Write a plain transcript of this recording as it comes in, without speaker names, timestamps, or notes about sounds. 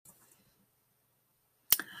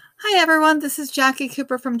Hi, everyone. This is Jackie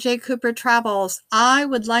Cooper from J. Cooper Travels. I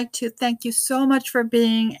would like to thank you so much for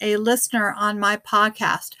being a listener on my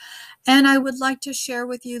podcast. And I would like to share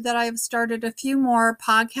with you that I have started a few more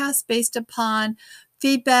podcasts based upon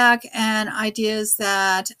feedback and ideas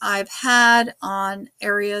that I've had on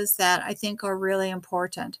areas that I think are really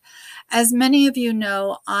important. As many of you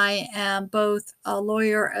know, I am both a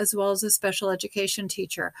lawyer as well as a special education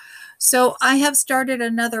teacher. So I have started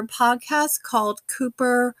another podcast called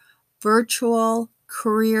Cooper Virtual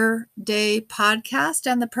Career Day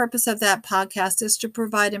podcast. And the purpose of that podcast is to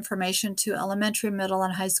provide information to elementary, middle,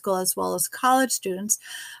 and high school, as well as college students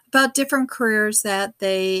about different careers that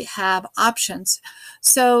they have options.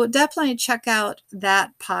 So definitely check out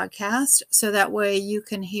that podcast so that way you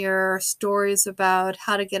can hear stories about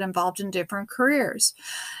how to get involved in different careers.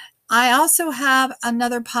 I also have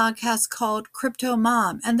another podcast called Crypto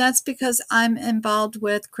Mom, and that's because I'm involved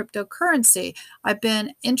with cryptocurrency. I've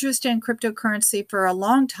been interested in cryptocurrency for a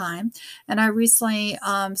long time, and I recently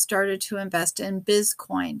started to invest in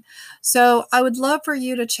Bitcoin. So I would love for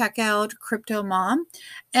you to check out Crypto Mom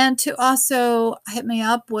and to also hit me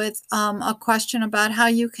up with a question about how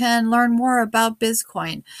you can learn more about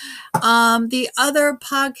Bitcoin. The other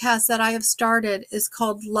podcast that I have started is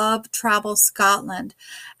called Love Travel Scotland.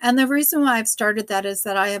 And the reason why I've started that is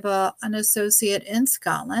that I have an associate in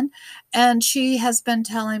Scotland, and she has been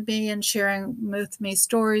telling me and sharing with me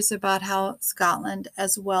stories about how Scotland,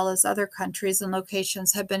 as well as other countries and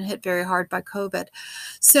locations, have been hit very hard by COVID.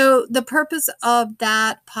 So the purpose of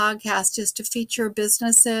that podcast is to feature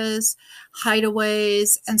businesses,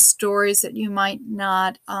 hideaways, and stories that you might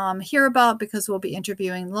not hear about because we'll be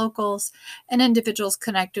interviewing locals and individuals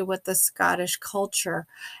connected with the Scottish culture.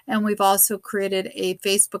 And we've also created a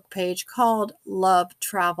Facebook page called Love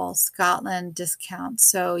Travel Scotland Discount.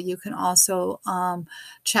 So you can also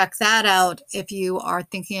check that out if you are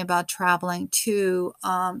thinking about traveling to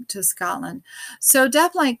Scotland. So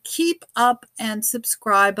definitely keep up and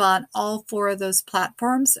subscribe on all four of those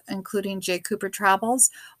platforms, including J. Cooper Travels.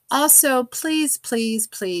 Also, please, please,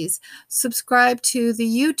 please subscribe to the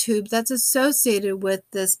YouTube that's associated with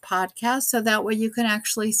this podcast so that way you can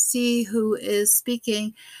actually see who is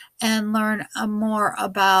speaking and learn more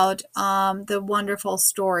about the wonderful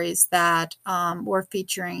stories that we're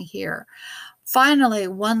featuring here. Finally,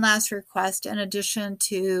 one last request in addition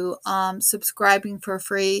to subscribing for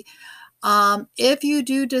free. If you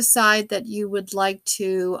do decide that you would like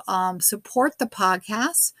to support the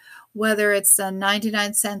podcast, whether it's a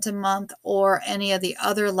 99 cents a month or any of the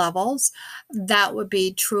other levels, that would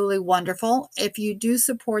be truly wonderful. If you do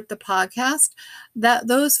support the podcast,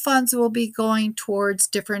 those funds will be going towards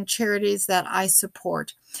different charities that I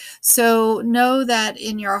support. So know that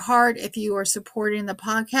in your heart, if you are supporting the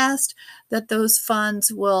podcast, that those funds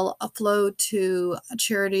will flow to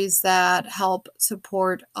charities that help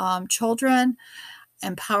support children,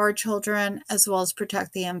 empower children, as well as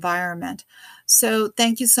protect the environment. So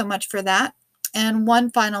thank you so much for that. And one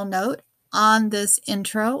final note on this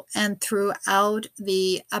intro and throughout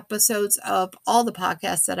the episodes of all the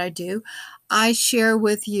podcasts that I do, I share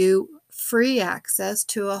with you free access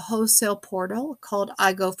to a wholesale portal called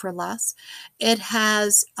I Go for Less. It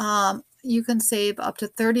has you can save up to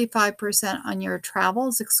 35% on your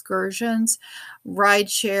travels, excursions,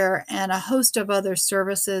 rideshare, and a host of other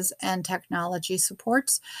services and technology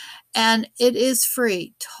supports. And it is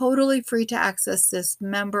free, totally free to access this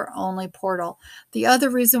member-only portal. The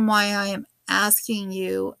other reason why I am asking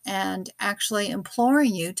you and actually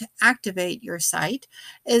imploring you to activate your site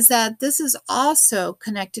is that this is also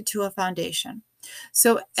connected to a foundation.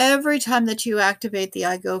 So every time that you activate the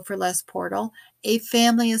I Go for Less portal, a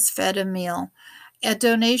family is fed a meal. A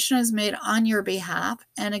donation is made on your behalf.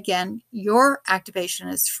 And again, your activation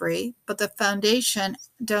is free, but the foundation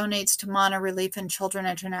donates to Mana Relief and Children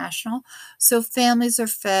International. So families are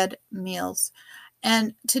fed meals.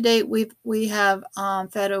 And to date, we have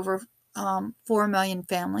fed over 4 million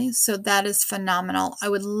families. So that is phenomenal. I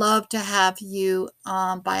would love to have you,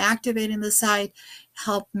 by activating the site,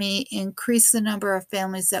 help me increase the number of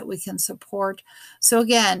families that we can support. So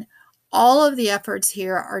again, all of the efforts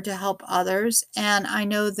here are to help others. And I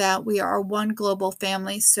know that we are one global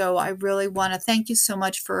family. So I really want to thank you so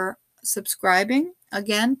much for subscribing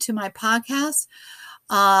again to my podcast,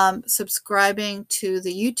 subscribing to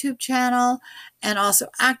the YouTube channel, and also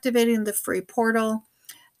activating the free portal.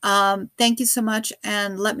 Thank you so much.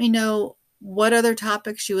 And let me know what other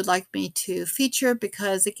topics you would like me to feature,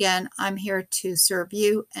 because again, I'm here to serve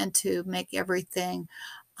you and to make everything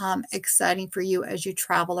exciting for you as you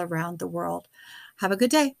travel around the world. Have a good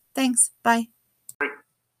day. Thanks. Bye.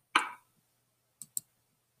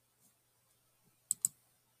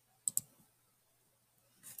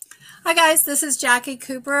 Hi guys, this is Jackie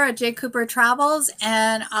Cooper at J. Cooper Travels,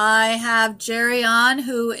 and I have Jerry on,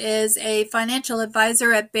 who is a financial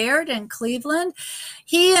advisor at Baird in Cleveland.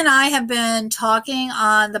 He and I have been talking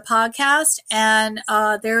on the podcast, and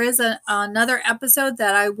there is another episode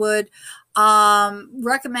that I would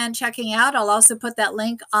recommend checking out. I'll also put that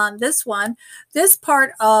link on this one. This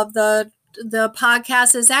part of the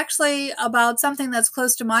podcast is actually about something that's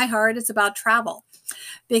close to my heart. It's about travel,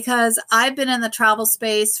 because I've been in the travel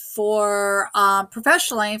space for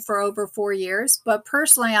professionally for over 4 years, but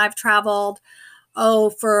personally I've traveled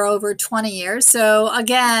for over 20 years. So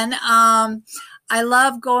again, I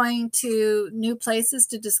love going to new places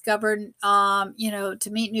to discover, to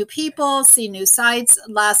meet new people, see new sights.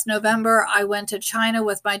 Last November, I went to China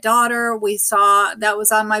with my daughter. That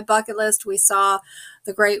was on my bucket list. We saw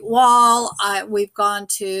the Great Wall. We've gone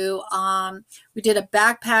to, we did a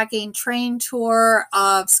backpacking train tour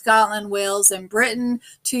of Scotland, Wales, and Britain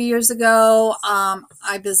 2 years ago.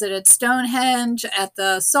 I visited Stonehenge at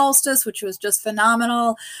the solstice, which was just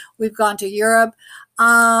phenomenal. We've gone to Europe.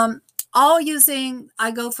 All using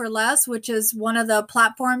I Go for Less, which is one of the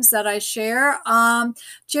platforms that I share.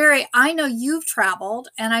 Jerry, I know you've traveled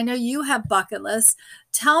and I know you have bucket lists.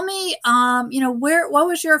 Tell me, what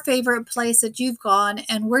was your favorite place that you've gone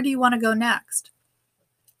and where do you want to go next?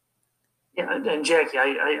 Yeah, and Jackie,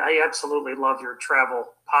 I absolutely love your travel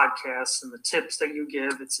podcasts and the tips that you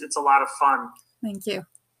give. It's a lot of fun. Thank you.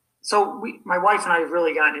 So my wife and I have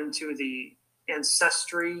really gotten into the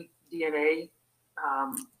ancestry DNA.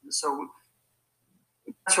 So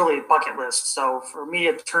that's really a bucket list. So for me,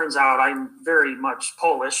 it turns out I'm very much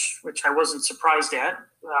Polish, which I wasn't surprised at,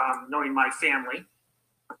 knowing my family.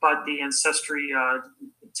 But the ancestry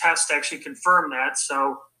test actually confirmed that.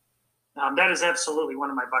 So that is absolutely one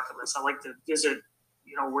of my bucket lists. I like to visit,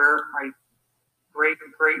 where my great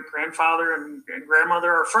grandfather and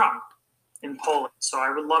grandmother are from in Poland. So I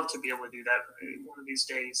would love to be able to do that one of these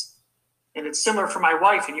days. And it's similar for my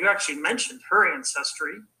wife. And you actually mentioned her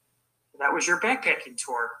ancestry. That was your backpacking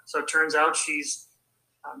tour. So it turns out she's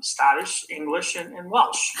Scottish, English, and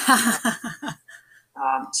Welsh.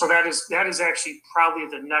 So that is actually probably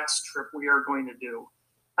the next trip we are going to do.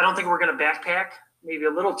 I don't think we're going to backpack. Maybe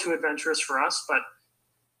a little too adventurous for us, but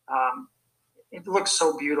it looks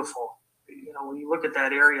so beautiful. When you look at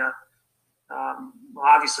that area,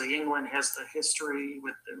 obviously England has the history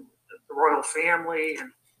with the royal family,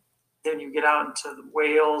 and then you get out into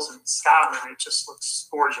Wales and Scotland. It just looks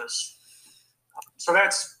gorgeous. So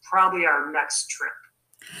that's probably our next trip.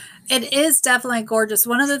 It is definitely gorgeous.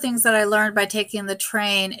 One of the things that I learned by taking the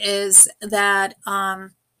train is that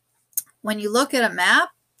when you look at a map,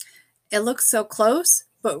 it looks so close,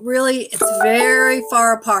 but really it's very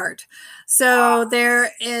far apart. So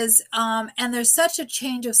there is, and there's such a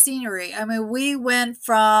change of scenery. I mean, we went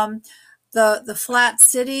from the flat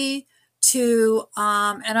city to,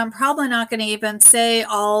 and I'm probably not going to even say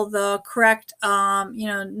all the correct,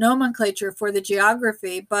 nomenclature for the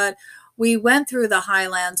geography, but we went through the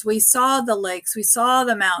highlands. We saw the lakes. We saw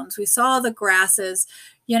the mountains. We saw the grasses.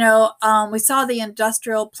 We saw the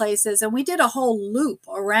industrial places, and we did a whole loop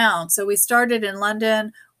around. So we started in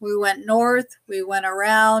London. We went north. We went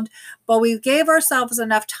around, but we gave ourselves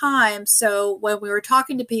enough time. So when we were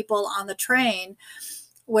talking to people on the train,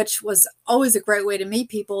 which was always a great way to meet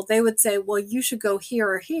people, they would say, well, you should go here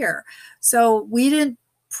or here. So we didn't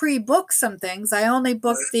pre-book some things. I only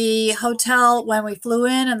booked the hotel when we flew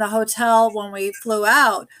in and the hotel when we flew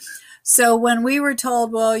out. So when we were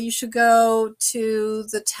told, well, you should go to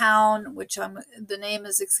the town, which the name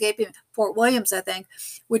is escaping, Fort Williams, I think,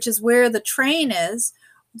 which is where the train is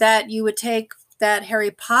that you would take that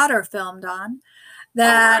Harry Potter filmed on.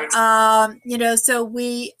 That, so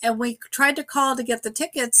we tried to call to get the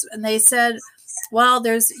tickets, and they said, well,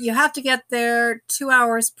 you have to get there 2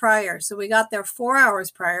 hours prior. So we got there 4 hours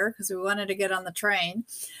prior because we wanted to get on the train.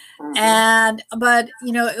 Mm-hmm. But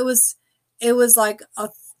it was like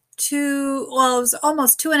it was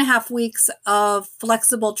almost 2.5 weeks of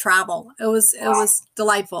flexible travel. It was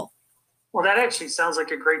delightful. Well, that actually sounds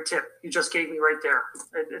like a great tip you just gave me right there.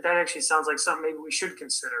 That actually sounds like something maybe we should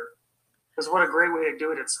consider. Because what a great way to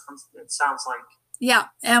do it, it sounds like. Yeah.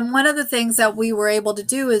 And one of the things that we were able to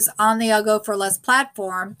do is on the I'll Go for Less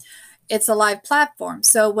platform, it's a live platform.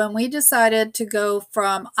 So when we decided to go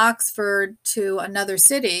from Oxford to another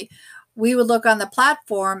city, we would look on the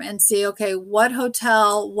platform and see, okay, what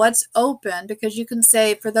hotel, what's open, because you can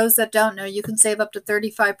save, for those that don't know, you can save up to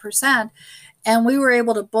 35%. And we were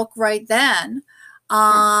able to book right then.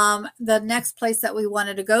 the next place that we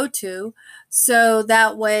wanted to go to. So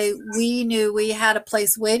that way we knew we had a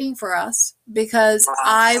place waiting for us, because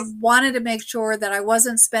I wanted to make sure that I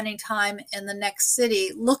wasn't spending time in the next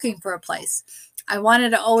city looking for a place. I wanted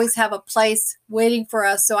to always have a place waiting for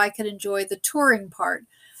us so I could enjoy the touring part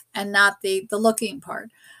and not the looking part.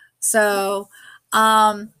 So,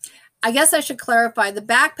 I guess I should clarify the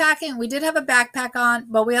backpacking. We did have a backpack on,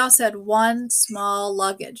 but we also had one small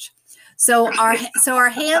luggage. So our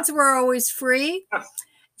hands were always free,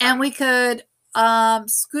 and we could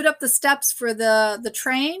scoot up the steps for the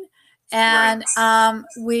train. And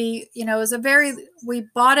we, it was we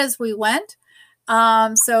bought as we went.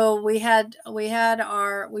 So we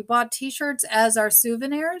bought T-shirts as our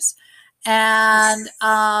souvenirs, and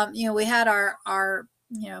we had our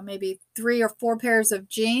maybe 3 or 4 pairs of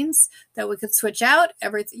jeans that we could switch out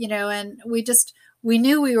and we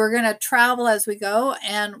knew we were going to travel as we go,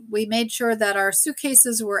 and we made sure that our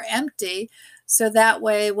suitcases were empty, so that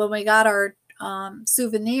way when we got our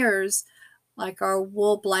souvenirs, like our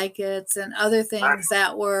wool blankets and other things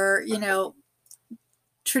that were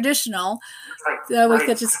traditional, that we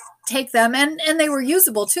could just take them, and they were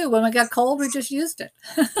usable too. When we got cold, we just used it.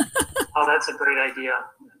 Oh, that's a great idea.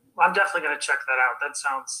 I'm definitely going to check that out. That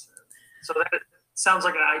sounds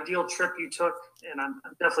like an ideal trip you took, and I'm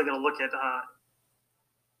definitely going to look at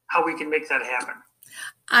how we can make that happen.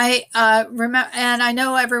 I remember, and I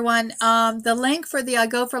know everyone, the link for the I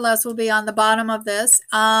Go for Less will be on the bottom of this.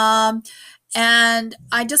 And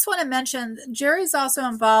I just want to mention, Jerry's also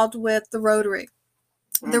involved with the Rotary.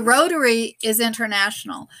 The Rotary is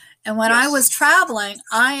international. And when I was traveling,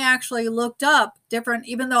 I actually looked up different,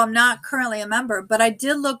 even though I'm not currently a member, but I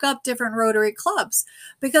did look up different Rotary clubs,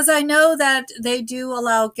 because I know that they do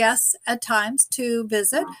allow guests at times to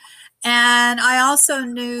visit. And I also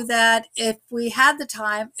knew that if we had the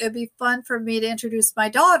time, it'd be fun for me to introduce my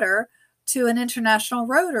daughter to an international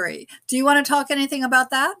Rotary. Do you want to talk anything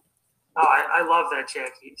about that? Oh, I love that,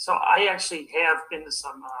 Jackie. So I actually have been to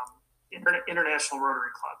some international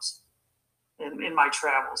Rotary clubs in my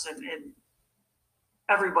travels, and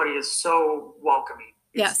everybody is so welcoming.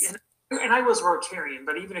 Yes. And I was Rotarian,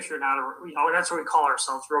 but even if you're not and that's what we call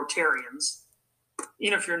ourselves, Rotarians.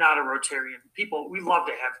 Even if you're not a Rotarian, we love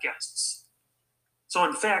to have guests. So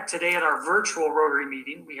in fact, today at our virtual Rotary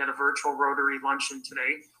meeting, we had a virtual Rotary luncheon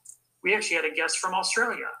today. We actually had a guest from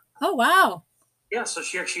Australia. Oh, wow. Yeah, so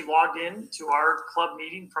she actually logged in to our club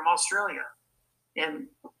meeting from Australia. And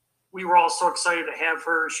we were all so excited to have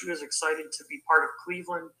her. She was excited to be part of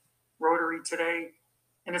Cleveland Rotary today.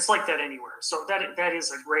 And it's like that anywhere. So that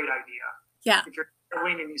is a great idea. Yeah. If you're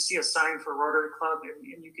traveling and you see a sign for Rotary Club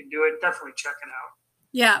and you can do it, definitely check it out.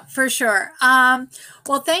 Yeah, for sure.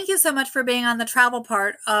 Well, thank you so much for being on the travel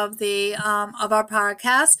part of the of our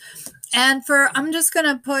podcast. And I'm just going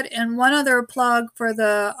to put in one other plug for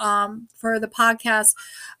the podcast.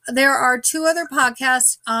 There are 2 other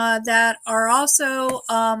podcasts that are also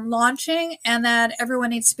launching, and that everyone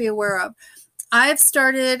needs to be aware of. I've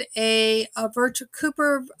started a virtual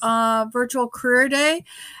Cooper virtual career day.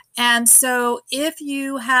 And so if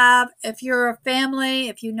you're a family,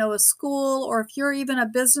 if you know a school, or if you're even a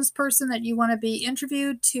business person that you want to be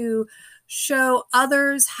interviewed to show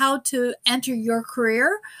others how to enter your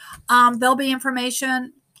career, there'll be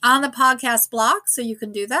information on the podcast blog, so you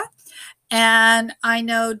can do that. And I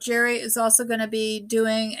know Jerry is also going to be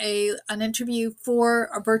doing an interview for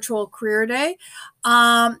a virtual career day.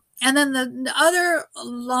 And then the other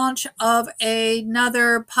launch of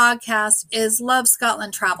another podcast is Love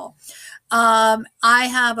Scotland Travel. I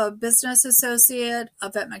have a business associate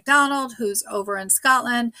up at McDonald who's over in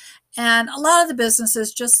Scotland. And a lot of the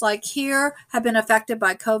businesses, just like here, have been affected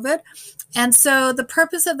by COVID. And so the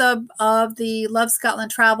purpose of the Love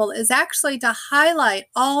Scotland Travel is actually to highlight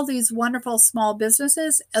all these wonderful small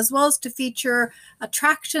businesses, as well as to feature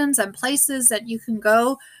attractions and places that you can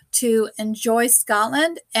go to enjoy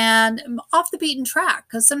Scotland and off the beaten track,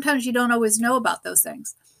 because sometimes you don't always know about those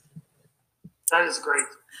things. That is great.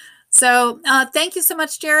 So thank you so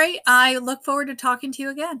much, Jerry. I look forward to talking to you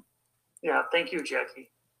again. Yeah, thank you, Jackie.